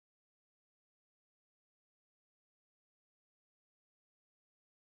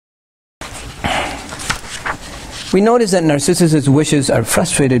We notice that Narcissus' wishes are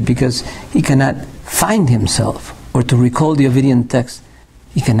frustrated because he cannot find himself, or to recall the Ovidian text,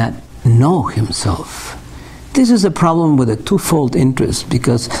 he cannot know himself. This is a problem with a twofold interest,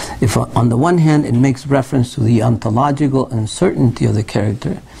 because if on the one hand it makes reference to the ontological uncertainty of the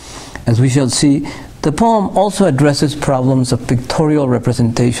character, as we shall see, the poem also addresses problems of pictorial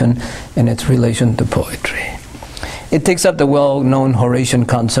representation and its relation to poetry. It takes up the well-known Horatian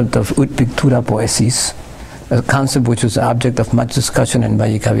concept of ut pictura poesis, a concept which was the object of much discussion in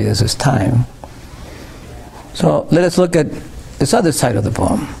Vallecavides's time. So let us look at this other side of the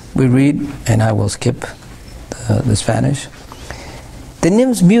poem. We read, and I will skip the Spanish. The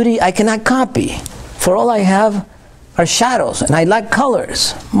nymph's beauty I cannot copy, for all I have are shadows, and I lack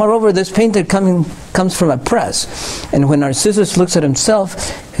colors. Moreover, this painting comes from a press, and when Narcissus looks at himself,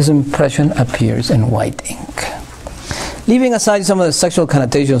 his impression appears in white ink. Leaving aside some of the sexual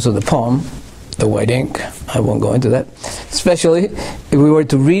connotations of the poem, the white ink, I won't go into that, especially if we were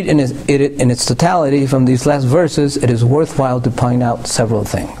to read it in its totality from these last verses, it is worthwhile to point out several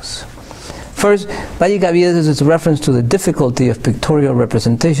things. First, Vallecavides's reference to the difficulty of pictorial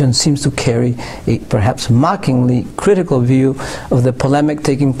representation seems to carry a perhaps mockingly critical view of the polemic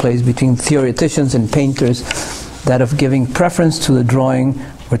taking place between theoreticians and painters, that of giving preference to the drawing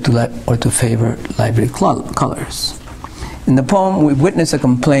or to favor lively colors. In the poem, we witness a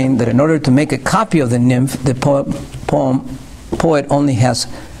complaint that in order to make a copy of the nymph, the poet only has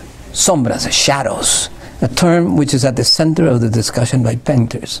sombras, shadows, a term which is at the center of the discussion by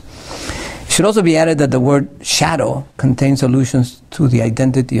painters. It should also be added that the word shadow contains allusions to the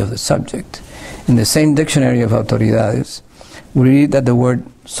identity of the subject. In the same dictionary of autoridades, we read that the word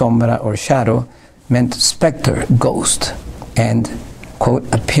sombra or shadow meant specter, ghost, and, quote,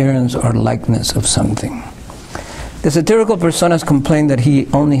 appearance or likeness of something. The satirical persona's complaint that he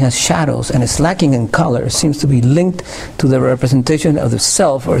only has shadows and is lacking in color seems to be linked to the representation of the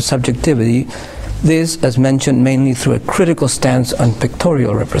self or subjectivity, this, as mentioned, mainly through a critical stance on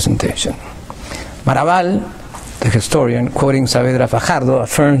pictorial representation. Maraval, the historian, quoting Saavedra Fajardo,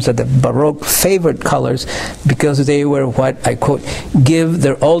 affirms that the Baroque favored colors because they were what, I quote, give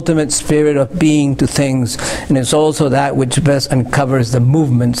their ultimate spirit of being to things, and is also that which best uncovers the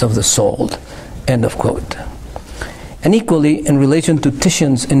movements of the soul, end of quote. And equally, in relation to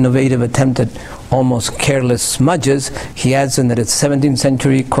Titian's innovative attempt at almost careless smudges, he adds in that it's 17th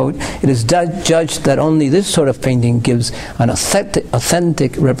century, quote, it is judged that only this sort of painting gives an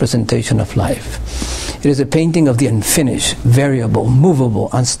authentic representation of life. It is a painting of the unfinished, variable,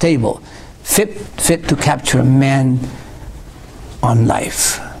 movable, unstable, fit to capture man on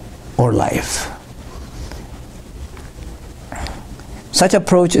life, or life. Such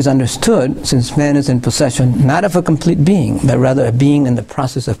approach is understood since man is in possession not of a complete being, but rather a being in the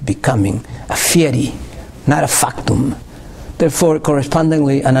process of becoming, a fieri, not a factum. Therefore,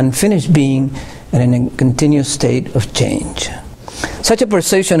 correspondingly, an unfinished being and in a continuous state of change. Such a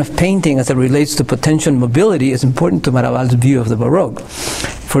perception of painting as it relates to potential mobility is important to Maraval's view of the Baroque,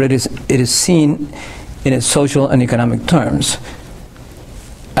 for it is seen in its social and economic terms.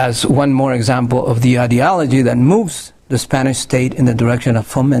 As one more example of the ideology that moves the Spanish state in the direction of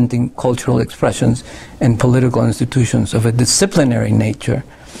fomenting cultural expressions and political institutions of a disciplinary nature,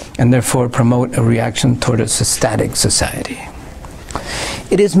 and therefore promote a reaction toward a static society.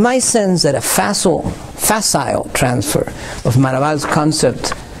 It is my sense that a facile transfer of Maraval's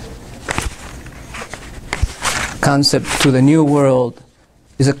concept to the New World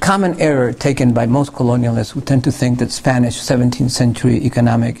is a common error taken by most colonialists who tend to think that Spanish 17th century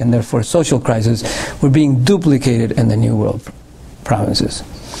economic and therefore social crises were being duplicated in the New World provinces.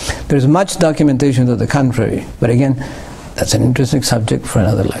 There's much documentation to the contrary, but again, that's an interesting subject for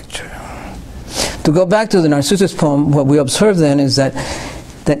another lecture. To go back to the Narcissus poem, what we observe then is that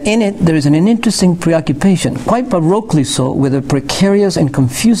in it there is an interesting preoccupation, quite baroquely so, with a precarious and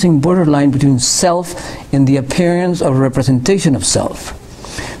confusing borderline between self and the appearance or representation of self.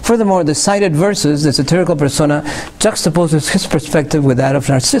 Furthermore, the cited verses, the satirical persona juxtaposes his perspective with that of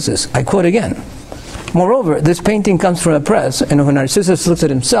Narcissus. I quote again. Moreover, this painting comes from a press, and when Narcissus looks at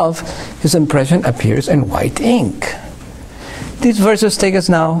himself, his impression appears in white ink. These verses take us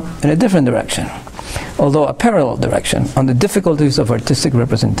now in a different direction, although a parallel direction, on the difficulties of artistic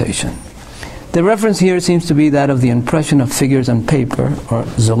representation. The reference here seems to be that of the impression of figures on paper, or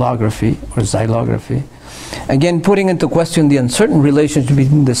xylography, again putting into question the uncertain relationship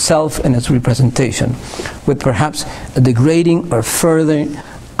between the self and its representation, with perhaps a degrading or further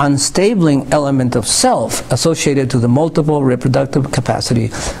unstabling element of self associated to the multiple reproductive capacity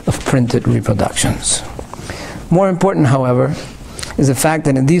of printed reproductions. More important, however, is the fact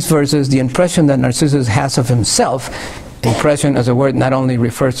that in these verses, the impression that Narcissus has of himself, impression as a word not only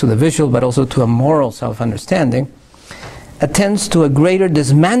refers to the visual but also to a moral self-understanding, attends to a greater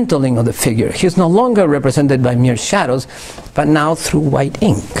dismantling of the figure. He is no longer represented by mere shadows, but now through white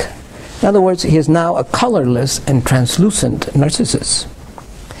ink. In other words, he is now a colorless and translucent Narcissus.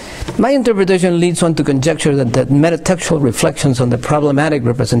 My interpretation leads one to conjecture that the metatextual reflections on the problematic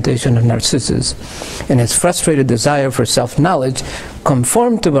representation of Narcissus and his frustrated desire for self-knowledge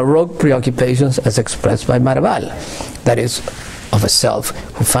conform to Baroque preoccupations as expressed by Marval, that is, of a self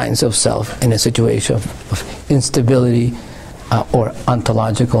who finds himself in a situation of instability or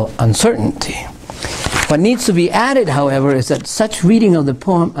ontological uncertainty. What needs to be added, however, is that such reading of the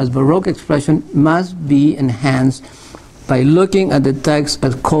poem as Baroque expression must be enhanced by looking at the text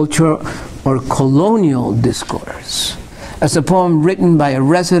as cultural or colonial discourse, as a poem written by a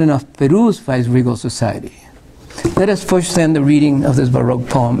resident of Peru's Viceregal society. Let us push then the reading of this Baroque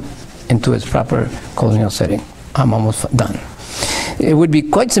poem into its proper colonial setting. I'm almost done. It would be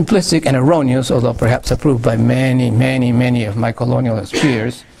quite simplistic and erroneous, although perhaps approved by many of my colonialist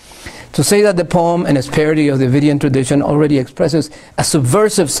peers, to say that the poem and its parody of the Ovidian tradition already expresses a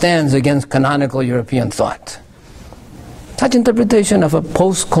subversive stance against canonical European thought. Such interpretation of a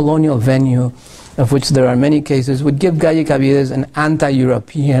post-colonial venue, of which there are many cases, would give Galle Cavides an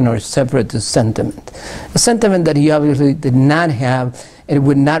anti-European or separatist sentiment, a sentiment that he obviously did not have, and it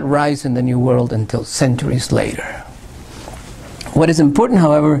would not rise in the New World until centuries later. What is important,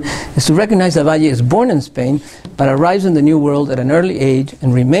 however, is to recognize that Valle is born in Spain, but arrives in the New World at an early age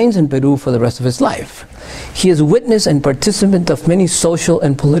and remains in Peru for the rest of his life. He is witness and participant of many social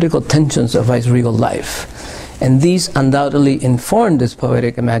and political tensions of Viceregal life, and these undoubtedly informed his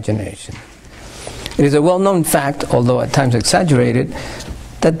poetic imagination. It is a well-known fact, although at times exaggerated,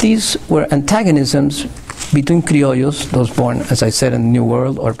 that these were antagonisms between criollos, those born, as I said, in the New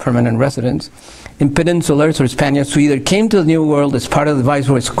World or permanent residents, and peninsulars or Spaniards who either came to the New World as part of the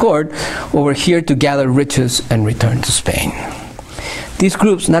Viceroy's court or were here to gather riches and return to Spain. These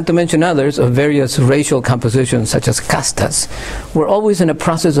groups, not to mention others of various racial compositions such as castas, were always in a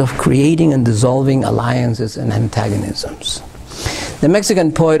process of creating and dissolving alliances and antagonisms. The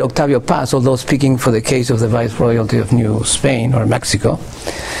Mexican poet Octavio Paz, although speaking for the case of the Viceroyalty of New Spain or Mexico,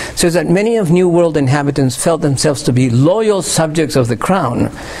 says that many of New World inhabitants felt themselves to be loyal subjects of the crown,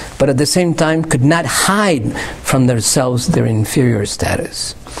 but at the same time could not hide from themselves their inferior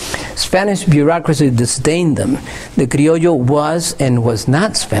status. Spanish bureaucracy disdained them. The criollo was and was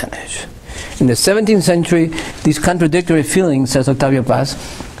not Spanish. In the 17th century, these contradictory feelings, says Octavio Paz,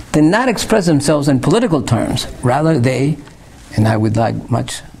 did not express themselves in political terms. Rather, they, and I would add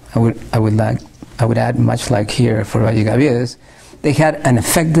much like here for Valle Cavides, they had an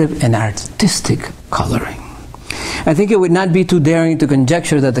effective and artistic coloring. I think it would not be too daring to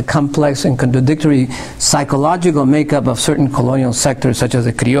conjecture that the complex and contradictory psychological makeup of certain colonial sectors, such as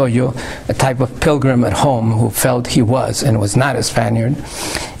the criollo, a type of pilgrim at home who felt he was and was not a Spaniard,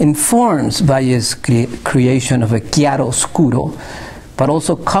 informs Valle's creation of a chiaro oscuro, but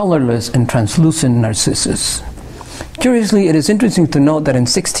also colorless and translucent Narcissus. Curiously, it is interesting to note that in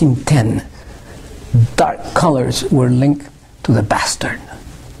 1610, dark colors were linked to the bastard.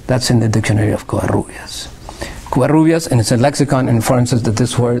 That's in the dictionary of Covarrubias. Covarrubias, in its lexicon, informs us that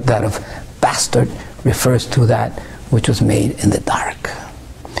this word, that of bastard, refers to that which was made in the dark.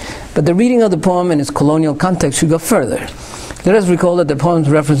 But the reading of the poem in its colonial context should go further. Let us recall that the poem's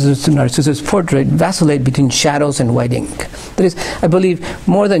references to Narcissus' portrait vacillate between shadows and white ink. That is, I believe,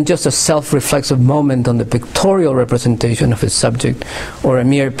 more than just a self-reflexive moment on the pictorial representation of his subject or a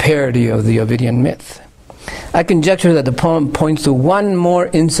mere parody of the Ovidian myth. I conjecture that the poem points to one more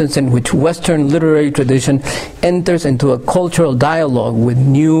instance in which Western literary tradition enters into a cultural dialogue with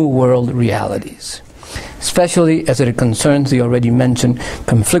New World realities, especially as it concerns the already mentioned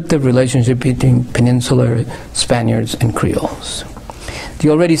conflictive relationship between peninsular Spaniards and Creoles. The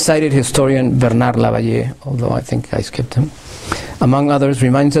already cited historian Bernard Lavalle, although I think I skipped him, among others,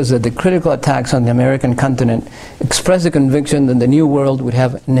 reminds us that the critical attacks on the American continent express the conviction that the New World would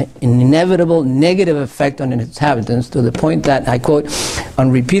have an inevitable negative effect on its inhabitants, to the point that, I quote,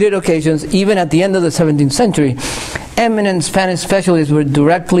 on repeated occasions, even at the end of the 17th century, eminent Spanish specialists were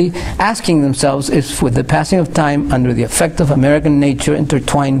directly asking themselves if, with the passing of time, under the effect of American nature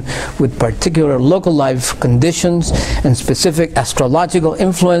intertwined with particular local life conditions and specific astrological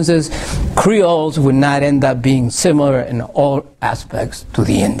influences, Creoles would not end up being similar in all aspects to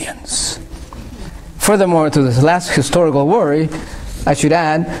the Indians. Furthermore, to this last historical worry, I should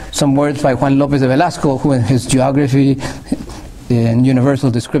add some words by Juan López de Velasco, who in his geography in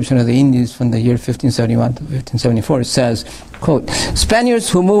Universal Description of the Indies from the year 1571 to 1574, says, quote, Spaniards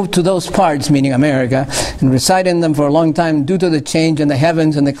who moved to those parts, meaning America, and reside in them for a long time due to the change in the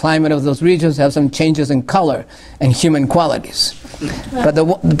heavens and the climate of those regions have some changes in color and human qualities. But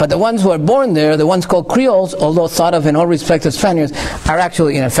the ones who are born there, the ones called Creoles, although thought of in all respects as Spaniards, are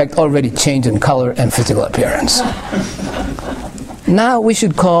actually in effect already changed in color and physical appearance. Now we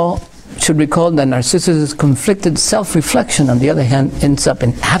should recall that Narcissus' conflicted self-reflection, on the other hand, ends up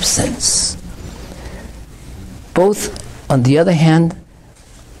in absence. Both, on the other hand,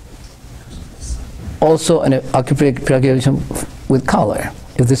 also an preoccupation with color,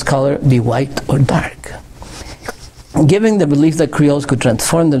 if this color be white or dark. Giving the belief that Creoles could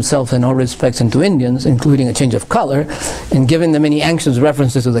transform themselves in all respects into Indians, including a change of color, and given the many anxious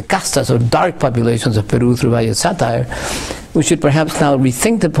references to the castas or dark populations of Peru through Valle's satire, we should perhaps now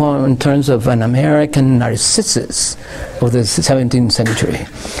rethink the poem in terms of an American Narcissus of the 17th century.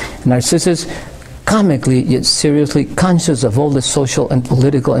 Narcissus, comically yet seriously conscious of all the social and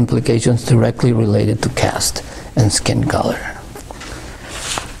political implications directly related to caste and skin color.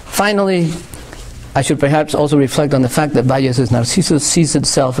 Finally, I should perhaps also reflect on the fact that Valles' Narcissus sees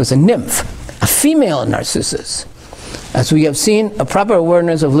itself as a nymph, a female Narcissus. As we have seen, a proper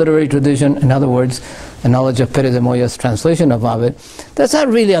awareness of literary tradition, in other words, a knowledge of Pérez de Moya's translation of Ovid, does not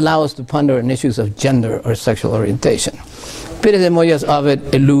really allow us to ponder on issues of gender or sexual orientation. Pérez de Moya's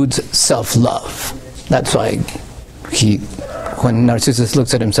Ovid eludes self-love. That's why when Narcissus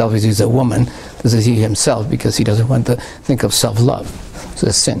looks at himself, he sees a woman, doesn't see himself, because he doesn't want to think of self-love. It's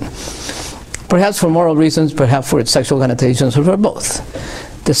a sin. Perhaps for moral reasons, perhaps for its sexual connotations, or for both.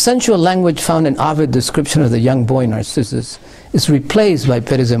 The sensual language found in Ovid's description of the young boy Narcissus is replaced by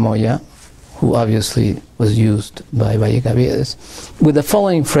Pérez de Moya, who obviously was used by Viceregal, with the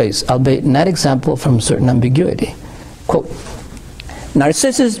following phrase, albeit not example from certain ambiguity. Quote,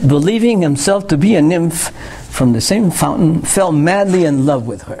 Narcissus, believing himself to be a nymph from the same fountain, fell madly in love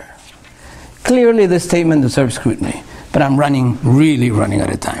with her. Clearly this statement deserves scrutiny, but I'm really running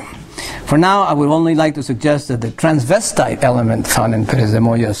out of time. For now, I would only like to suggest that the transvestite element found in Pérez de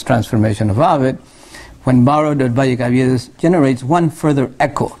Moya's transformation of Ovid, when borrowed at Viceregal, generates one further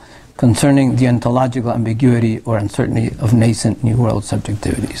echo concerning the ontological ambiguity or uncertainty of nascent New World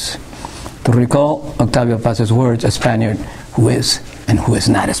subjectivities. To recall Octavio Paz's words, a Spaniard who is and who is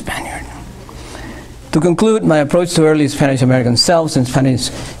not a Spaniard. To conclude, my approach to early Spanish-American selves in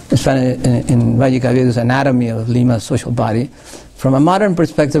Viceregal's Anatomy of Lima's Social Body, from a modern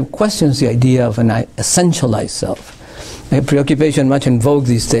perspective, questions the idea of an essentialized self, a preoccupation much in vogue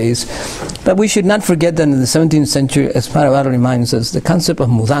these days. But we should not forget that in the 17th century, as Viceregal reminds us, the concept of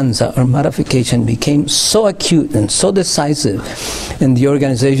mudanza or modification became so acute and so decisive in the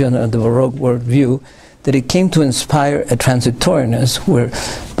organization of the Baroque worldview that it came to inspire a transitoriness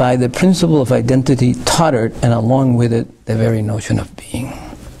whereby the principle of identity tottered, and along with it, the very notion of being.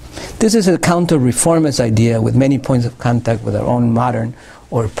 This is a counter-reformist idea with many points of contact with our own modern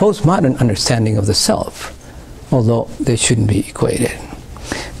or postmodern understanding of the self, although they shouldn't be equated.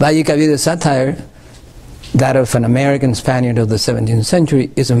 Viceregal's satire, that of an American Spaniard of the 17th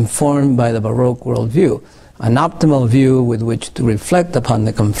century, is informed by the Baroque worldview, an optimal view with which to reflect upon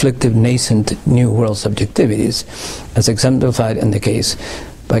the conflictive nascent New World subjectivities, as exemplified in the case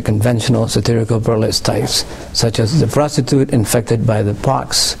by conventional satirical burlesque types, such as the prostitute infected by the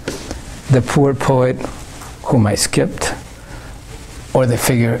pox, the poor poet whom I skipped, or the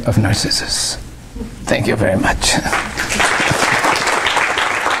figure of Narcissus. Thank you very much.